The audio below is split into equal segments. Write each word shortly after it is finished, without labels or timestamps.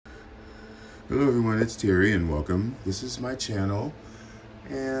Hello everyone, it's Terry and welcome. This is my channel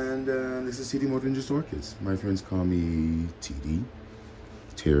and this is TD More Than Just Orchids. My friends call me TD,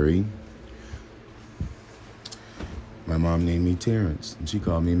 Terry. My mom named me Terrence and she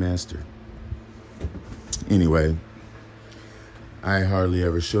called me Master. Anyway, I hardly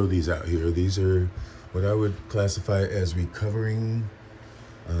ever show these out here. These are what I would classify as recovering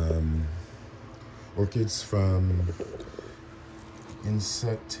orchids from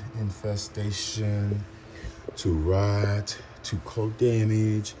insect infestation, to rot, to cold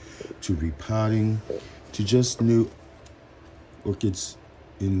damage, to repotting, to just new orchids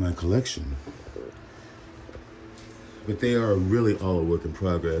in my collection. But they are really all a work in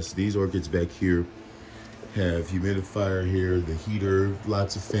progress. These orchids back here have humidifier here, the heater,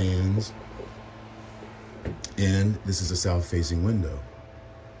 lots of fans, and this is a south-facing window.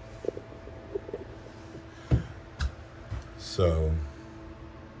 So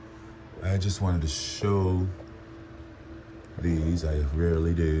I just wanted to show these. I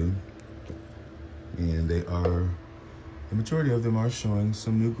rarely do. And they are, the majority of them are showing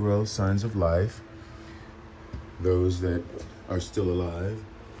some new growth, signs of life. Those that are still alive.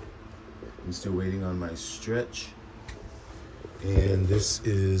 I'm still waiting on my stretch. And this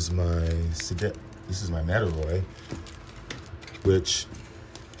is my Matterroy, which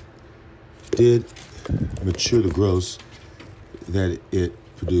did mature the growths that it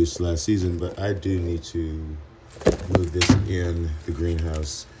produced last season, but I do need to move this in the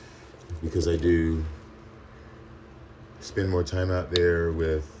greenhouse because I do spend more time out there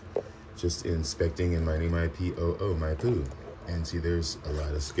with just inspecting and minding my my poo. And see, there's a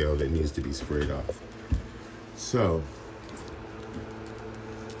lot of scale that needs to be sprayed off. So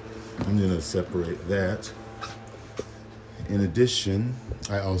I'm gonna separate that. In addition,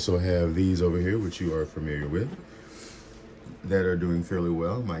 I also have these over here, which you are familiar with, that are doing fairly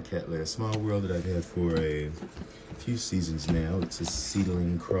well. My Cattleya Small World that I've had for a few seasons now. It's a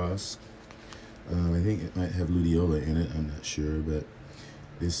seedling cross. I think it might have luteola in it, I'm not sure, but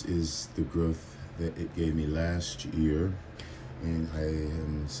this is the growth that it gave me last year, and I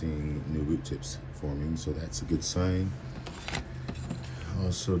am seeing new root tips forming, so that's a good sign.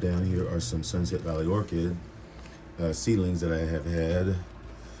 Also down here are some Sunset Valley Orchid seedlings that I have had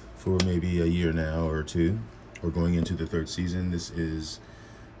for maybe a year now or two. We're going into the third season. This is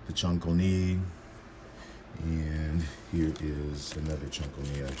the Chonconi, and here is another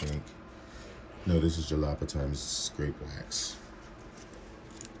Chonconi, I think. No, this is Jalapa times Scrape Wax.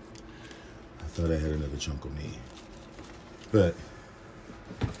 I thought I had another Chonconi. But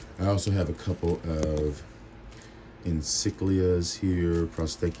I also have a couple of Encyclias here,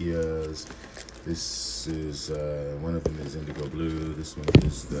 Prostechias. This is, one of them is Indigo Blue. This one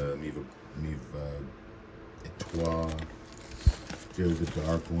is the Miva Etoile. Here are the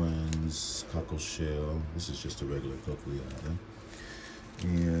dark ones, Cockle Shell. This is just a regular Cochlearia.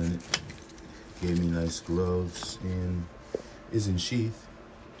 And gave me nice growths and is in sheath.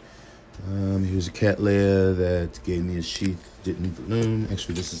 Here's a Cattleya that gave me a sheath, didn't bloom.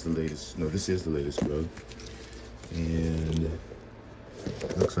 Actually, this is the latest. No, this is the latest growth. And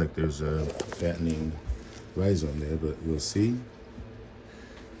looks like there's a fattening rhizome there, but we'll see.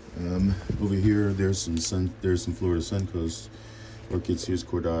 Over here, there's some Florida Suncoast orchids. Here's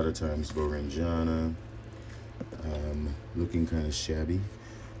Cordata times Borangiana. Looking kind of shabby,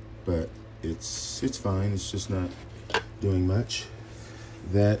 but it's fine. It's just not doing much.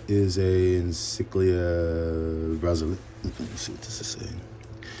 That is a Encyclia Brasilensis. Let's see what this is saying.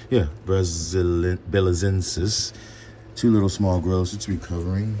 Yeah, Belizensis. Two little small growths. It's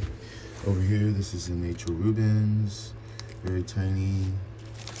recovering. Over here, this is a Nature Rubens. Very tiny.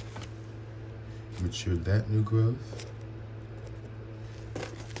 Matured that new growth.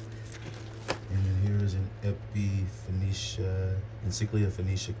 And here is an Epiphoenicia, Encyclia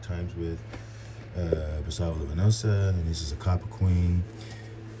Phoenicia times with Brasava luminosa, and this is a Copper Queen.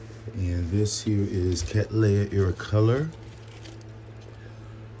 And this here is Cattleya Irrecolor,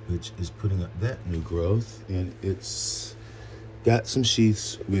 which is putting up that new growth, and it's got some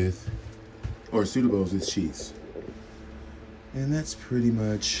sheaths with, or pseudoboas with sheaths. And that's pretty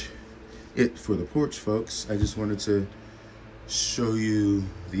much it for the porch, folks. I just wanted to show you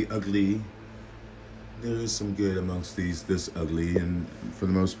the ugly. There is some good amongst these this ugly, and for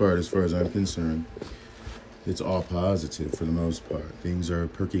the most part, as far as I'm concerned, it's all positive for the most part. Things are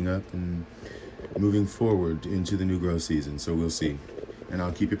perking up and moving forward into the new growth season, so we'll see. And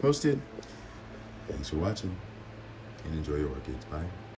I'll keep you posted. Thanks for watching, and enjoy your orchids. Bye.